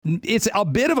It's a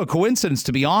bit of a coincidence,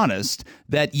 to be honest,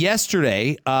 that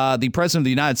yesterday the president of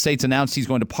the United States announced he's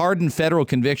going to pardon federal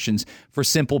convictions for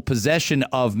simple possession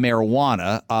of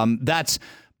marijuana.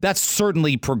 That's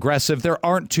certainly progressive. There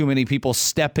aren't too many people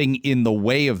stepping in the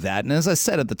way of that. And as I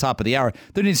said at the top of the hour,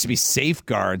 there needs to be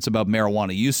safeguards about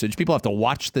marijuana usage. People have to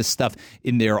watch this stuff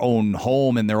in their own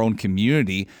home, in their own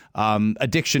community.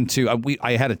 Addiction to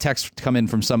I had a text come in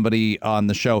from somebody on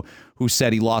the show who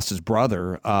said he lost his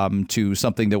brother to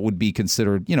something that would be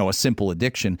considered, a simple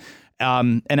addiction.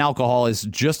 And alcohol is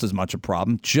just as much a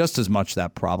problem, just as much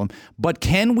that problem. But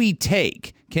can we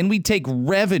take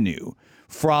revenue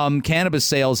from cannabis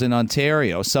sales in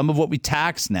Ontario, some of what we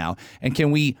tax now, and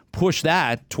can we push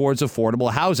that towards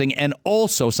affordable housing and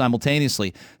also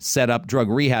simultaneously set up drug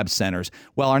rehab centers?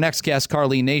 Well, our next guest,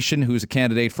 Karlene Nation, who's a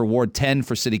candidate for Ward 10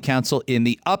 for City Council in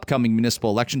the upcoming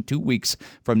municipal election, 2 weeks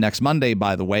from next Monday,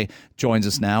 by the way, joins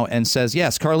us now and says,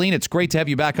 yes, Karlene, it's great to have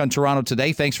you back on Toronto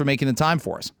today. Thanks for making the time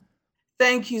for us.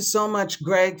 Thank you so much,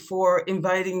 Greg, for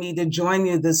inviting me to join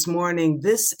you this morning.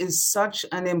 This is such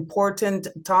an important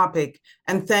topic,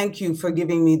 and thank you for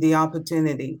giving me the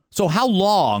opportunity. So how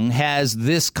long has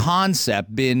this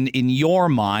concept been in your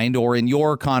mind or in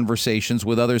your conversations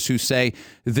with others who say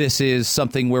this is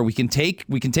something where we can take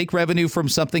revenue from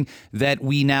something that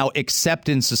we now accept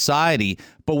in society,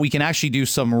 but we can actually do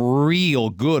some real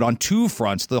good on two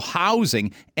fronts, the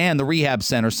housing and the rehab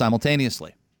center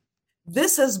simultaneously?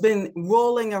 This has been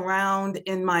rolling around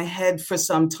in my head for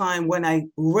some time when I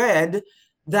read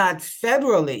that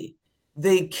federally,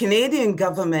 the Canadian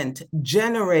government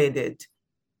generated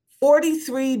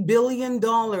 $43 billion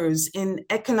in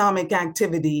economic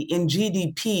activity in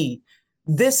GDP.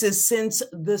 This is since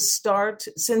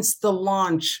the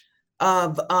launch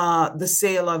of the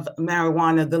sale of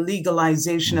marijuana, the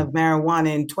legalization of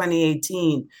marijuana in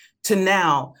 2018 to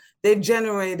now. They've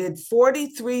generated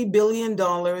 $43 billion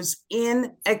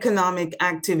in economic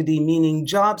activity, meaning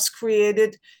jobs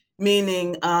created,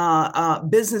 meaning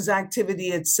business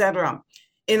activity, et cetera.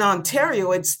 In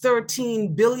Ontario, it's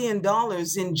 $13 billion in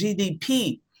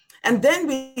GDP. And then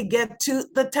we get to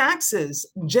the taxes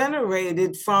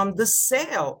generated from the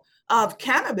sale of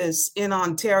cannabis in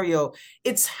Ontario.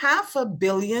 It's $500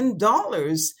 million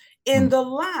in the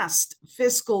last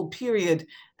fiscal period.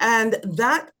 And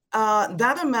that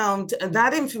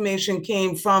information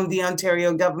came from the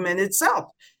Ontario government itself,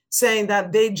 saying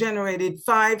that they generated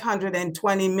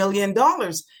 $520 million.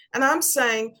 And I'm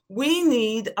saying we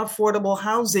need affordable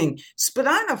housing.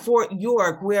 Spadina, Fort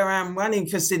York, where I'm running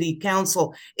for city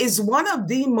council, is one of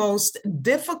the most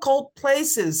difficult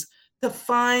places to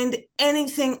find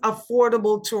anything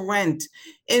affordable to rent.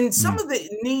 In some of the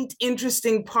neat,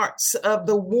 interesting parts of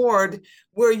the ward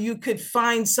where you could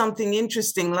find something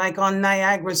interesting, like on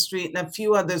Niagara Street and a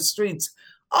few other streets,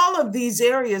 all of these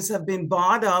areas have been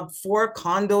bought up for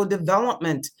condo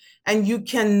development, and you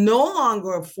can no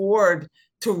longer afford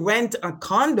to rent a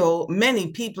condo. Many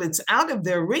people, it's out of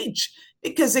their reach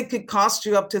because it could cost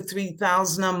you up to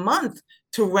 $3,000 a month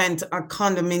to rent a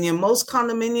condominium. Most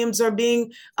condominiums are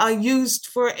being used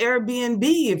for Airbnb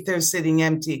if they're sitting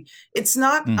empty. It's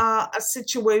not a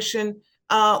situation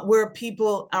where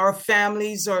people, our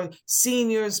families or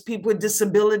seniors, people with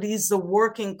disabilities, the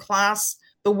working class,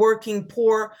 the working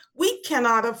poor, we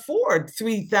cannot afford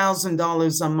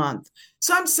 $3,000 a month.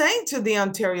 So I'm saying to the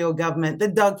Ontario government, the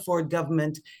Doug Ford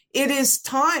government, it is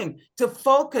time to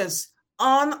focus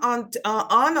on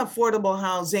affordable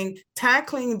housing,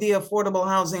 tackling the affordable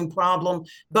housing problem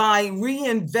by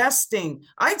reinvesting,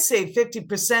 I'd say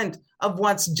 50% of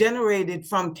what's generated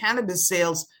from cannabis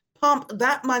sales, pump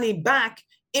that money back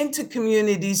into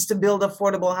communities to build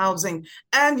affordable housing.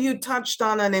 And you touched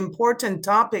on an important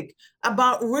topic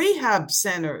about rehab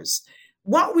centers.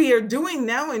 What we are doing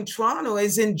now in Toronto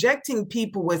is injecting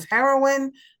people with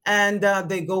heroin, and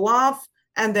they go off,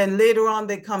 and then later on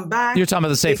they come back. You're talking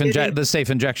about the safe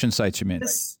injection sites, you mean?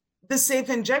 The safe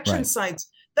injection sites.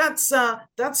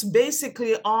 That's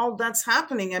basically all that's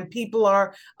happening, and people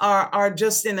are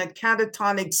just in a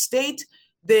catatonic state.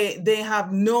 They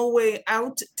have no way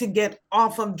out to get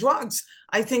off of drugs.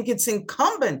 I think it's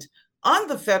incumbent on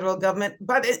the federal government,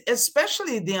 but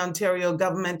especially the Ontario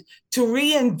government, to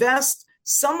reinvest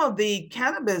some of the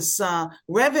cannabis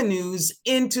revenues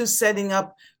into setting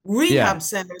up rehab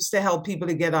centers to help people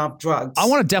to get off drugs. I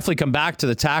want to definitely come back to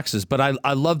the taxes, but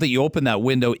I love that you open that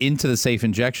window into the safe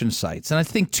injection sites. And I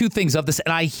think two things of this,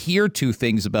 and I hear two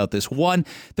things about this. One,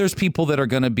 there's people that are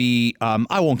going to be,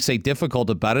 I won't say difficult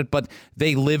about it, but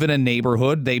they live in a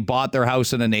neighborhood. They bought their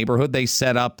house in a neighborhood. They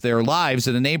set up their lives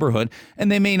in a neighborhood,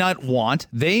 and they may not want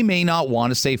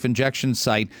a safe injection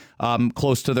site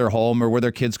close to their home or where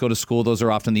their kids go to school. Those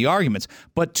are often the arguments.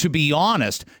 But to be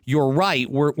honest, you're right.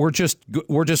 We're just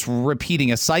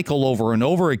repeating a cycle over and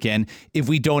over again if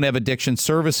we don't have addiction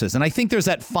services. And I think there's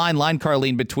that fine line,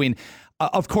 Carlene, between,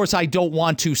 of course, I don't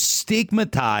want to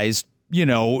stigmatize,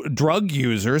 drug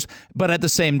users, but at the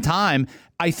same time,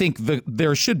 I think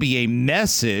there should be a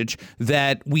message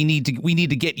that we need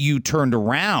to get you turned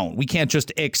around. We can't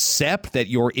just accept that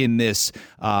you're in this,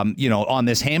 on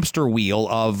this hamster wheel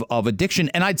of addiction.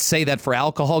 And I'd say that for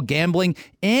alcohol, gambling,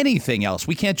 anything else.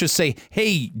 We can't just say,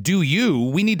 hey, do you?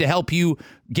 We need to help you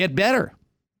get better.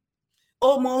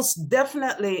 Oh, most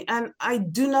definitely. And I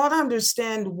do not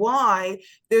understand why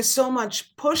there's so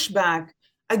much pushback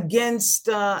against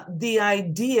the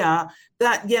idea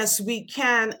that, yes, we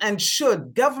can and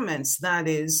should, governments, that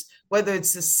is, whether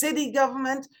it's the city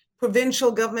government,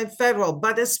 provincial government, federal,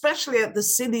 but especially at the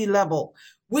city level,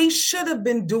 we should have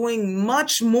been doing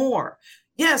much more.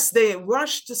 Yes, they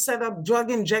rushed to set up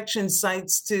drug injection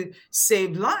sites to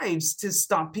save lives, to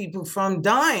stop people from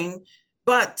dying,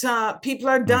 but people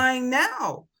are dying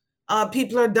now.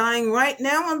 People are dying right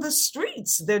now on the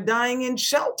streets. They're dying in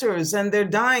shelters, and they're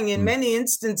dying in many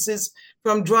instances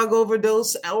from drug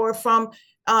overdose or from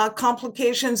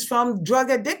complications from drug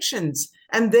addictions.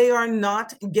 And they are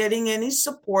not getting any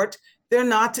support. They're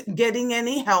not getting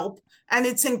any help. And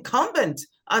it's incumbent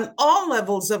on all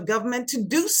levels of government to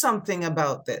do something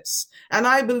about this. And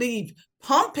I believe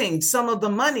pumping some of the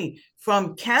money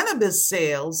from cannabis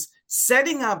sales,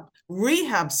 setting up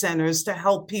rehab centers to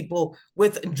help people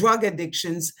with drug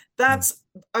addictions, that's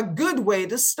a good way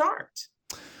to start.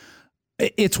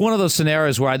 It's one of those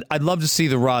scenarios where I'd love to see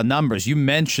the raw numbers. You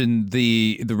mentioned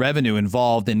the revenue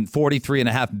involved in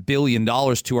 $43.5 billion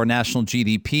to our national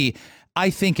GDP. I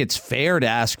think it's fair to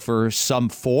ask for some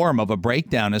form of a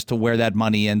breakdown as to where that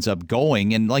money ends up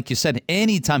going. And like you said,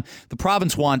 anytime the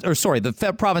provinces and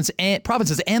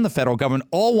the federal government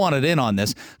all wanted in on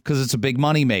this because it's a big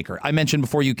moneymaker. I mentioned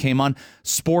before you came on,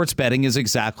 sports betting is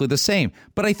exactly the same.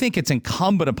 But I think it's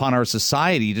incumbent upon our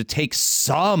society to take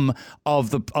some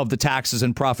of the taxes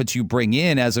and profits you bring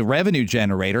in as a revenue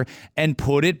generator and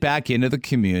put it back into the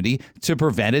community to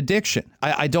prevent addiction.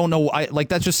 I don't know.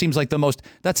 That just seems like the most.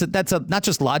 That's not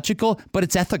just logical, but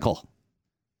it's ethical.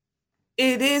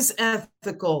 It is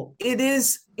ethical. It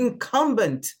is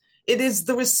incumbent. It is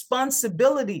the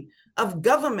responsibility of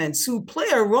governments who play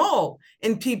a role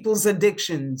in people's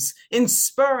addictions, in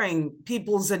spurring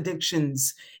people's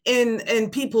addictions,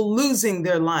 in people losing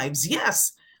their lives.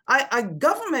 Yes,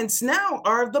 governments now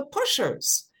are the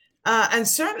pushers. And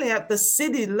certainly at the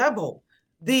city level,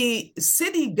 the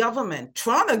city government,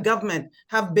 Toronto government,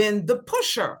 have been the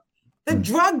pusher. The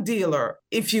drug dealer,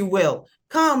 if you will.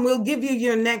 Come, we'll give you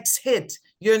your next hit,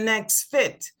 your next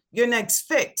fit, your next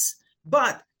fix.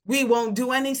 But we won't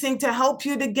do anything to help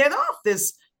you to get off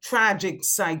this tragic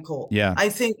cycle. Yeah. I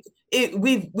think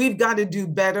we've got to do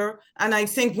better. And I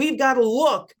think we've got to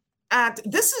look at,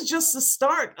 this is just the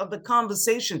start of the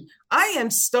conversation. I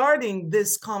am starting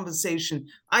this conversation.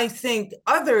 I think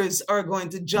others are going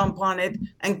to jump on it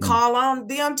and call on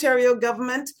the Ontario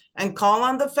government and call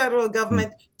on the federal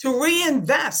government to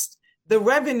reinvest the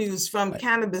revenues from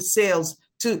cannabis sales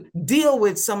to deal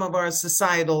with some of our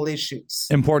societal issues.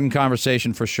 Important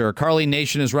conversation for sure. Carlene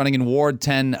Nation is running in Ward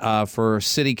 10 for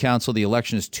City Council. The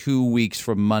election is 2 weeks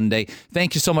from Monday.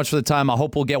 Thank you so much for the time. I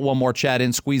hope we'll get one more chat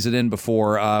in, squeeze it in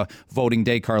before voting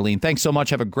day, Carlene. Thanks so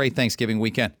much. Have a great Thanksgiving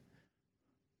weekend.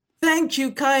 Thank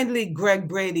you kindly, Greg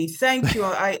Brady. Thank you.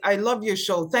 I love your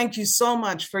show. Thank you so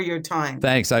much for your time.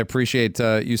 Thanks. I appreciate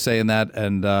you saying that.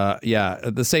 And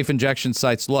the safe injection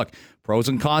sites. Look, pros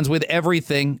and cons with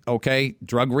everything. OK,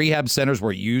 drug rehab centers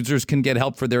where users can get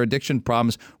help for their addiction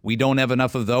problems. We don't have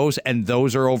enough of those, and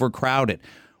those are overcrowded.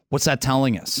 What's that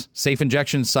telling us? Safe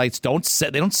injection sites don't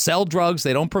sell drugs.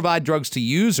 They don't provide drugs to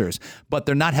users, but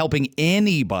they're not helping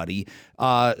anybody,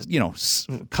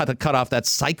 cut off that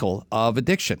cycle of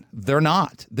addiction. They're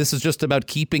not. This is just about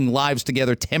keeping lives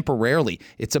together temporarily.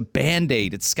 It's a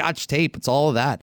Band-Aid. It's Scotch tape. It's all of that.